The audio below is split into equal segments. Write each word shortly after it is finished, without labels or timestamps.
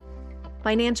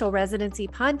Financial Residency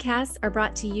podcasts are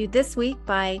brought to you this week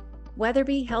by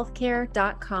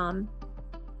weatherbyhealthcare.com.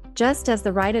 Just as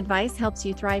the right advice helps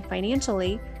you thrive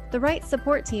financially, the right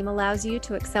support team allows you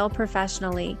to excel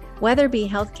professionally. Weatherby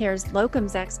Healthcare's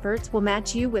locums experts will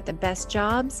match you with the best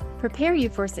jobs, prepare you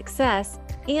for success,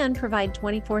 and provide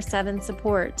 24/7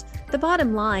 support. The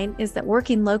bottom line is that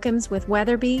working locums with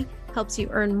Weatherby helps you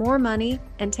earn more money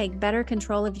and take better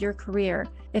control of your career.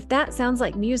 If that sounds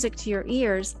like music to your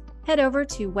ears, head over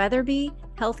to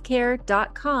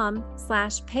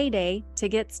weatherbyhealthcare.com/payday to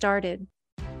get started.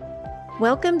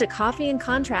 Welcome to Coffee and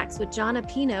Contracts with John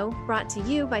Apino, brought to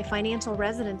you by Financial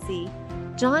Residency.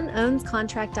 John owns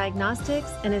Contract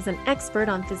Diagnostics and is an expert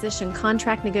on physician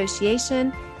contract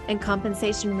negotiation and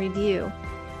compensation review.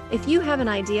 If you have an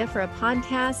idea for a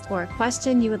podcast or a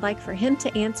question you would like for him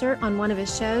to answer on one of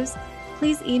his shows,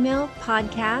 please email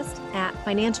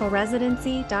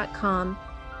podcast@financialresidency.com.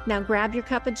 Now grab your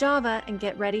cup of Java and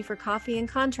get ready for Coffee and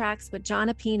Contracts with John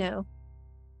Apino.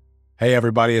 Hey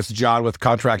everybody, it's John with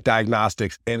Contract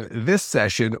Diagnostics. In this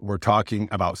session, we're talking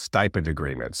about stipend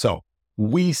agreements. So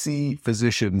we see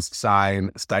physicians sign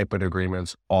stipend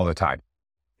agreements all the time.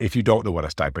 If you don't know what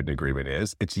a stipend agreement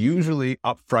is, it's usually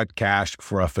upfront cash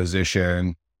for a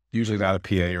physician, usually not a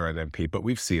PA or an NP, but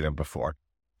we've seen them before.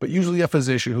 But usually a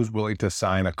physician who's willing to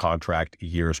sign a contract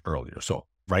years earlier. So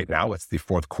right now, it's the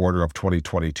fourth quarter of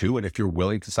 2022. And if you're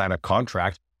willing to sign a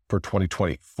contract for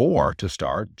 2024 to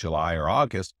start, July or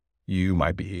August, you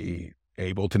might be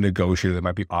able to negotiate. They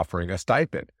might be offering a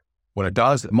stipend. What it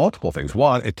does, multiple things.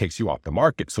 One, it takes you off the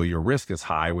market. So your risk is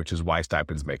high, which is why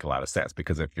stipends make a lot of sense.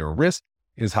 Because if your risk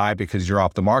is high because you're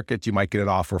off the market, you might get an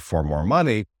offer for more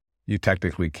money. You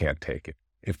technically can't take it.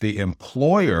 If the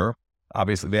employer,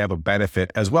 obviously they have a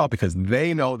benefit as well because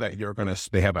they know that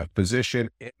they have a physician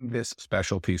in this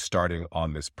specialty starting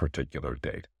on this particular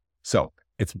date. So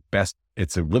it's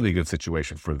a really good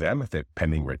situation for them if they're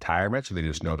pending retirement. So they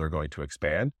just know they're going to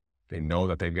expand. They know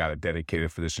that they've got a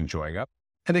dedicated physician showing up.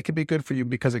 And it can be good for you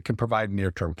because it can provide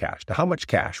near-term cash. Now, how much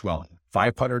cash? Well,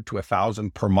 $500 to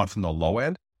 $1,000 per month on the low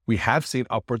end. We have seen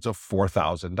upwards of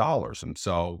 $4,000. And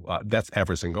so that's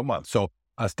every single month. So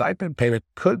a stipend payment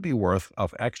could be worth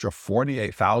of extra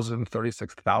 $48,000,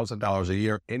 $36,000 a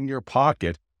year in your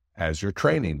pocket as you're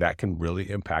training. That can really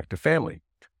impact a family.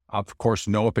 Of course,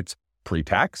 know if it's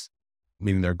pre-tax,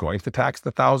 meaning they're going to tax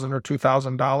the $1,000 or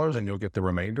 $2,000 and you'll get the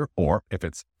remainder, or if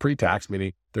it's pre-tax,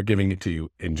 meaning they're giving it to you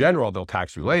in general, they'll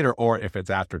tax you later, or if it's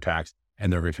after tax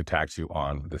and they're going to tax you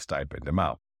on the stipend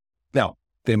amount. Now,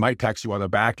 they might tax you on the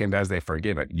back end as they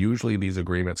forgive it. Usually these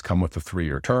agreements come with a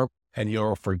 3-year term and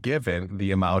you're forgiven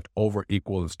the amount over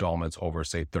equal installments over,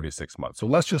 say, 36 months. So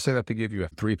let's just say that they give you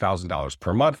 $3,000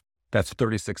 per month. That's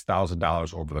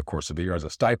 $36,000 over the course of the year as a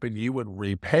stipend. You would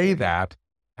repay that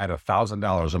at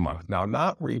 $1,000 a month. Now,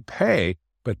 not repay,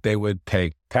 but they would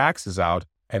take taxes out.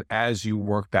 And as you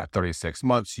work that 36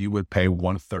 months, you would pay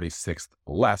 1/36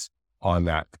 less on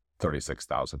that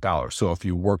 $36,000. So if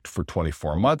you worked for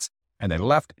 24 months and then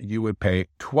left, you would pay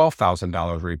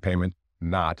 $12,000 repayment,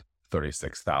 not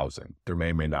 $36,000. There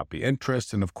may not be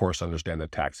interest, and of course, understand the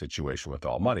tax situation with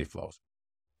all money flows.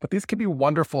 But these can be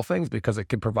wonderful things because it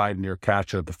can provide near cash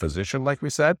to the physician, like we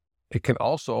said. It can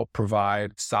also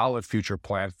provide solid future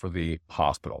plan for the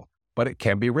hospital. But it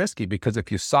can be risky because if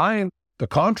you sign the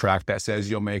contract that says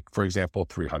you'll make, for example,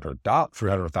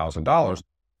 $300,000,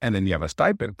 and then you have a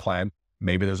stipend plan,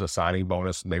 maybe there's a signing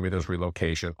bonus, maybe there's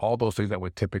relocation, all those things that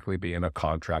would typically be in a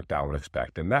contract I would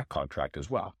expect in that contract as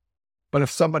well. But if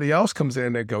somebody else comes in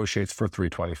and negotiates for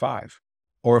 $325,000,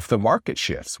 or if the market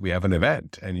shifts, we have an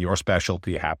event and your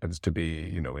specialty happens to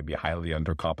be, maybe highly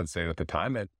undercompensated at the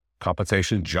time and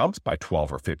compensation jumps by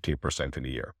 12 or 15% in a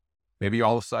year. Maybe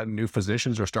all of a sudden new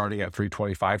physicians are starting at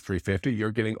 $325,000, $350,000. You're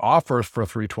getting offers for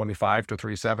 $325,000 to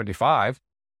 $375,000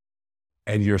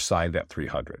 and you're signed at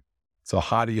 $300,000. So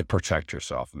how do you protect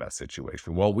yourself in that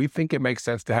situation? Well, we think it makes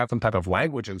sense to have some type of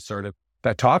language inserted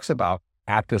that talks about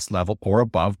at this level or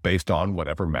above based on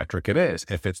whatever metric it is.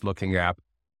 If it's looking at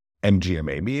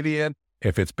MGMA median,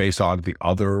 if it's based on the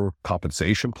other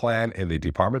compensation plan in the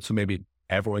department, so maybe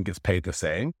everyone gets paid the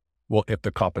same. Well, if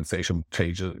the compensation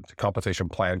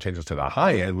plan changes to the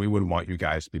high end, we wouldn't want you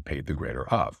guys to be paid the greater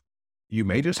of. You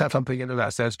may just have something in there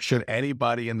that says, should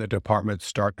anybody in the department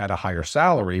start at a higher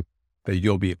salary, that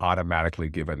you'll be automatically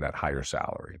given that higher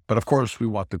salary. But of course, we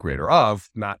want the greater of,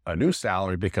 not a new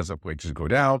salary, because if wages go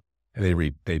down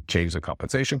and they change the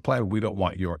compensation plan, we don't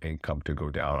want your income to go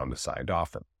down on the signed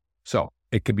offer. So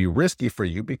it could be risky for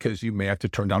you because you may have to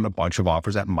turn down a bunch of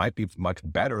offers that might be much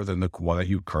better than the one that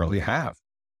you currently have.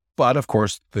 But of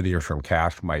course, the near-term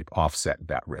cash might offset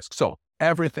that risk. So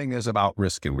Everything is about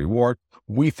risk and reward.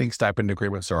 We think stipend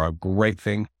agreements are a great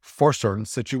thing for certain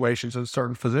situations and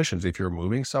certain physicians. If you're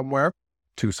moving somewhere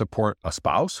to support a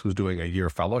spouse who's doing a year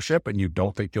fellowship and you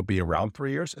don't think you'll be around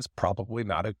 3 years, it's probably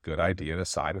not a good idea to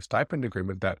sign a stipend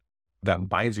agreement that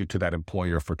binds you to that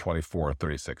employer for 24 or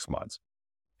 36 months.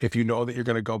 If you know that you're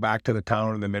going to go back to the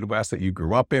town in the Midwest that you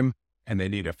grew up in and they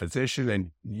need a physician and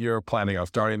you're planning on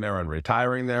starting there and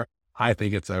retiring there, I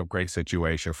think it's a great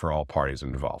situation for all parties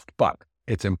involved. But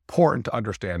it's important to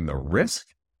understand the risk.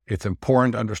 It's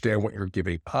important to understand what you're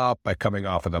giving up by coming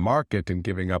off of the market and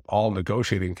giving up all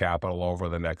negotiating capital over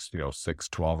the next, 6,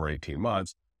 12, or 18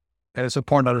 months. And it's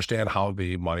important to understand how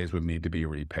the monies would need to be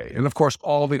repaid. And of course,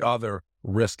 all the other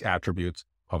risk attributes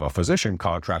of a physician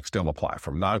contract still apply,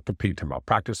 from non-compete to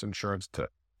malpractice insurance to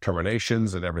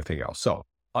terminations and everything else. So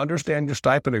understand your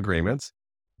stipend agreements.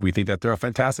 We think that they're a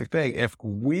fantastic thing. If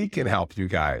we can help you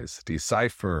guys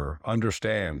decipher,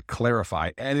 understand, clarify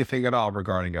anything at all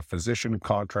regarding a physician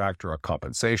contract or a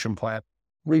compensation plan,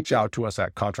 reach out to us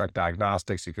at Contract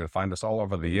Diagnostics. You can find us all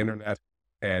over the internet,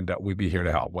 and we'd be here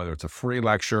to help, whether it's a free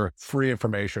lecture, free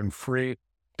information, free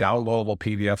downloadable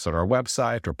PDFs on our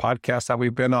website or podcasts that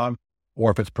we've been on, or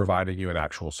if it's providing you an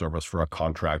actual service for a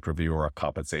contract review or a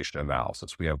compensation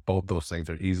analysis. We have both those things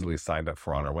that are easily signed up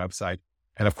for on our website.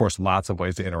 And of course, lots of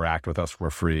ways to interact with us. We're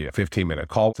free, a 15-minute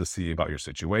call to see about your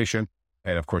situation.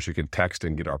 And of course, you can text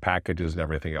and get our packages and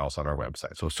everything else on our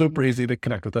website. So super easy to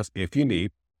connect with us. If you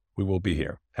need, we will be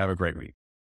here. Have a great week.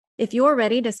 If you're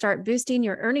ready to start boosting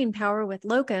your earning power with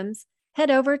locums,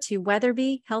 head over to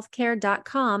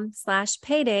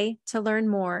weatherbyhealthcare.com/payday to learn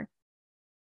more.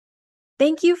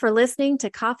 Thank you for listening to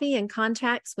Coffee and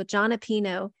Contracts with John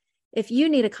Apino. If you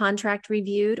need a contract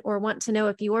reviewed or want to know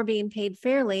if you're being paid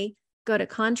fairly, go to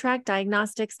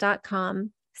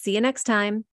contractdiagnostics.com. See you next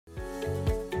time.